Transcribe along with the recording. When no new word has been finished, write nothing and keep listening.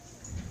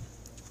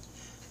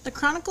The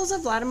Chronicles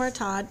of Vladimir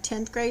Todd,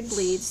 10th grade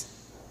bleeds,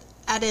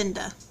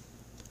 Addenda.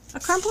 A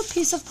crumpled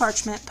piece of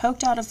parchment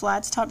poked out of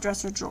Vlad's top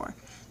dresser drawer.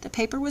 The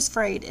paper was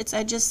frayed, its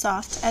edges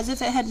soft, as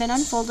if it had been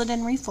unfolded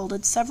and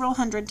refolded several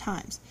hundred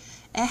times.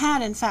 It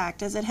had, in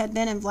fact, as it had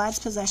been in Vlad's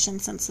possession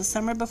since the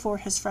summer before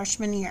his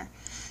freshman year.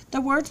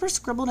 The words were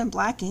scribbled in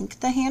black ink,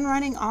 the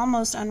handwriting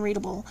almost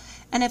unreadable,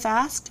 and if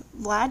asked,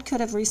 Vlad could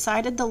have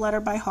recited the letter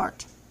by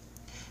heart.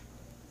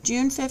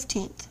 June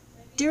 15th.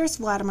 Dearest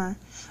Vladimir,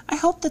 I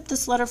hope that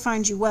this letter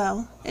finds you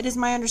well. It is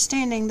my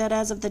understanding that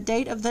as of the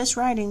date of this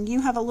writing,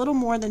 you have a little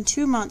more than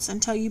 2 months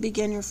until you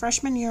begin your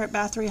freshman year at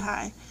Bathory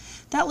High.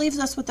 That leaves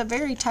us with a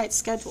very tight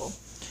schedule,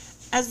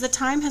 as the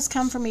time has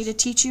come for me to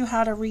teach you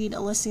how to read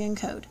Elysian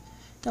Code,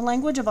 the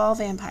language of all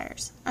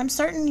vampires. I'm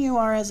certain you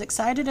are as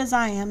excited as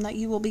I am that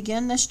you will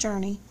begin this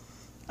journey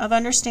of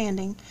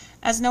understanding,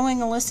 as knowing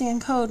Elysian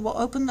Code will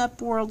open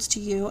up worlds to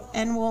you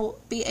and will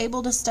be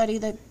able to study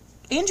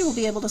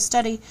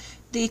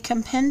the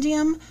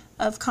Compendium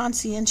of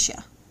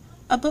Conscientia,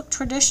 a book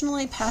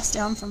traditionally passed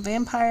down from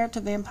vampire to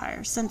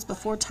vampire since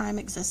before time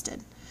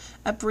existed.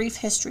 A brief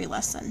history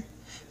lesson.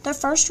 The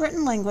first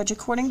written language,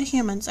 according to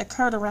humans,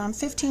 occurred around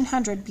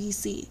 1500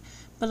 BC,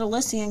 but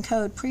Elysian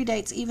Code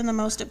predates even the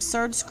most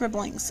absurd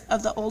scribblings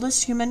of the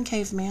oldest human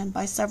caveman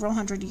by several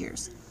hundred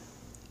years.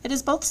 It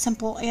is both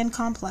simple and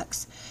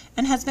complex,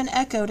 and has been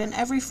echoed in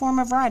every form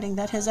of writing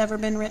that has ever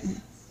been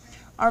written.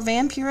 Our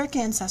vampiric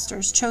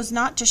ancestors chose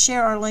not to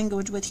share our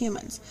language with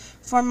humans,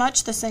 for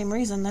much the same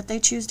reason that they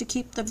choose to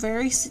keep the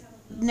very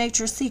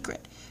nature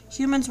secret.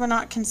 Humans were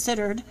not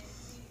considered,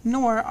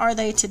 nor are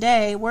they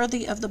today,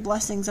 worthy of the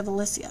blessings of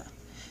Elysia.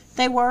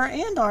 They were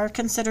and are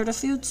considered a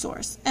food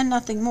source, and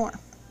nothing more.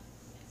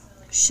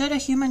 Should a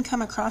human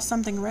come across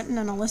something written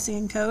in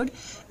Elysian Code,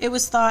 it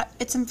was thought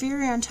its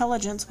inferior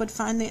intelligence would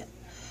find the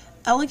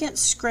elegant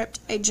script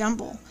a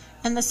jumble,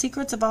 and the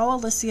secrets of all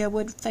Elysia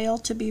would fail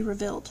to be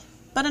revealed.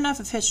 But enough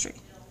of history.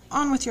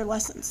 On with your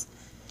lessons.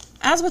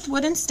 As with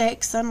wooden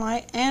stakes,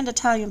 sunlight, and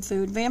Italian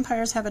food,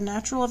 vampires have a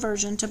natural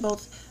aversion to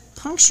both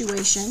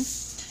punctuation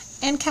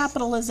and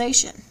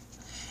capitalization.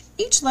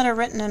 Each letter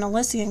written in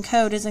Elysian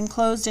Code is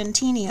enclosed in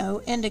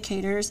tenio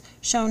indicators,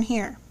 shown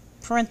here,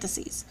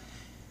 parentheses.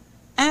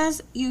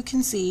 As you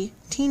can see,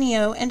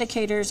 tenio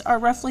indicators are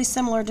roughly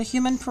similar to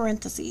human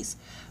parentheses,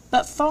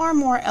 but far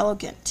more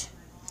elegant.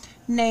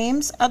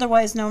 Names,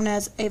 otherwise known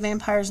as a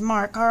vampire's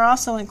mark, are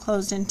also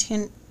enclosed in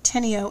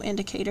tenio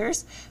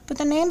indicators, but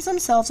the names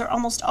themselves are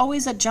almost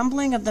always a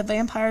jumbling of the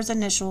vampire's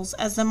initials,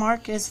 as the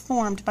mark is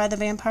formed by the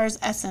vampire's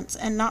essence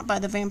and not by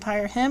the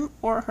vampire him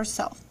or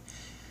herself.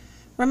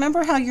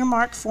 Remember how your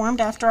mark formed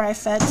after I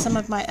fed some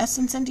of my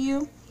essence into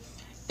you?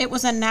 It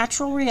was a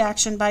natural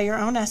reaction by your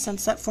own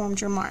essence that formed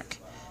your mark.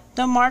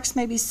 Though marks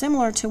may be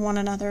similar to one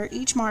another,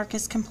 each mark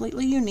is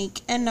completely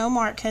unique, and no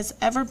mark has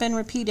ever been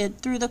repeated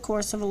through the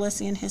course of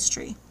Elysian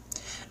history.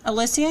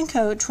 Elysian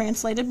Code,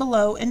 translated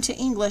below into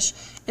English,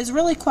 is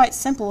really quite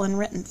simple in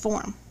written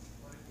form.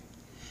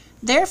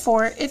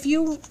 Therefore, if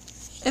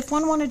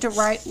one wanted to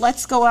write,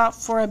 "Let's go out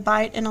for a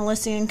bite" in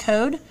Elysian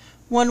Code,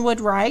 one would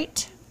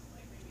write.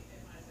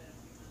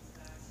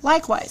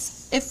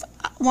 Likewise, if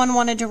one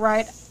wanted to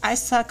write, "I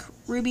suck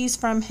rubies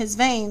from his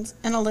veins"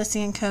 in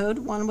Elysian Code,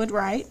 one would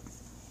write.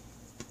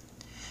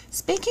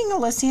 Speaking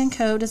Elysian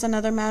Code is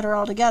another matter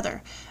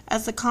altogether,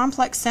 as the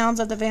complex sounds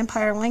of the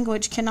vampire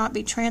language cannot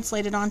be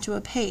translated onto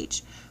a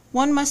page.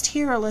 One must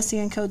hear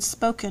Elysian Code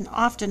spoken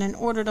often in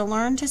order to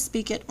learn to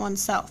speak it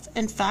oneself.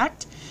 In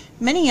fact,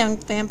 many young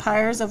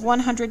vampires of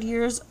 100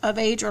 years of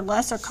age or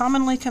less are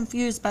commonly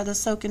confused by the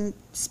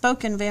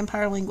spoken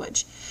vampire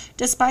language,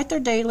 despite their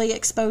daily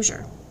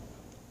exposure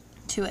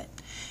to it.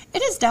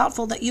 It is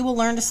doubtful that you will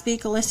learn to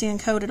speak Elysian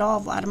Code at all,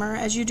 Vladimir,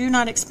 as you do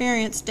not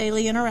experience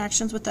daily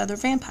interactions with other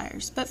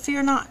vampires. But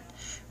fear not.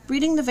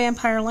 Reading the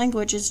vampire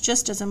language is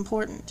just as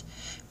important.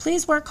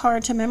 Please work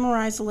hard to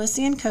memorize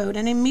Elysian Code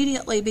and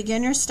immediately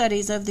begin your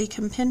studies of the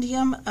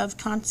Compendium of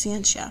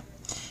Conscientia.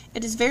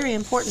 It is very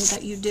important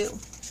that you do.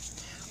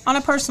 On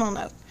a personal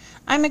note,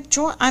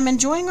 I'm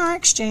enjoying our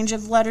exchange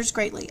of letters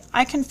greatly.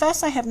 I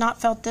confess I have not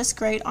felt this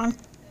great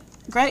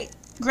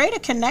a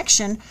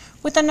connection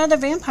with another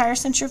vampire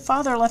since your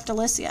father left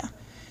Elysia.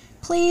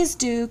 Please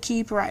do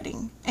keep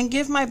writing, and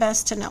give my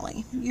best to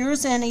Nellie.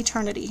 Yours in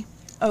eternity,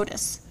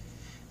 Otis.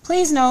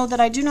 Please know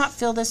that I do not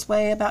feel this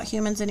way about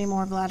humans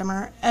anymore,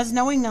 Vladimir, as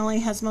knowing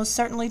Nellie has most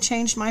certainly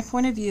changed my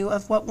point of view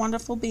of what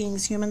wonderful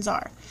beings humans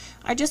are.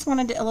 I just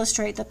wanted to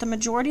illustrate that the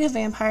majority of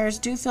vampires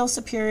do feel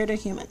superior to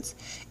humans.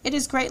 It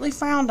is greatly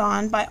frowned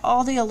on by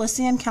all the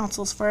Elysian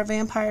councils for a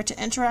vampire to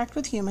interact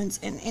with humans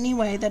in any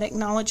way that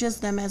acknowledges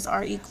them as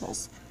our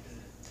equals.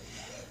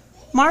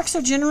 Marks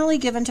are generally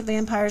given to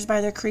vampires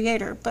by their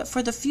creator, but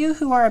for the few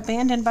who are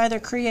abandoned by their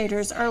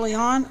creators early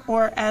on,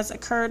 or as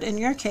occurred in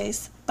your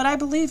case, but I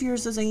believe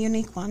yours is a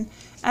unique one,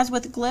 as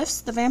with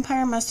glyphs, the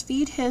vampire must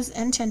feed his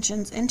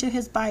intentions into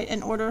his bite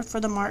in order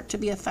for the mark to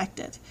be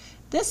effective.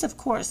 This, of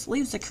course,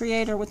 leaves the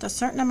creator with a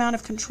certain amount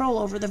of control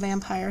over the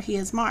vampire he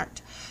has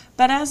marked,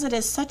 but as it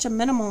is such a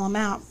minimal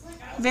amount,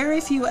 very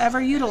few ever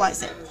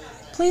utilize it.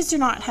 Please do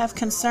not have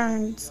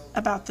concerns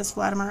about this,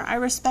 Vladimir. I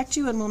respect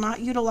you and will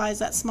not utilize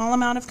that small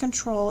amount of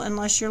control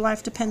unless your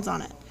life depends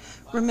on it.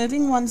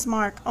 Removing one's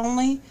mark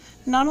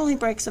not only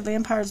breaks a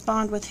vampire's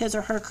bond with his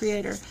or her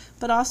creator,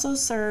 but also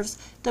serves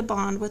the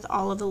bond with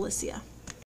all of Elysia.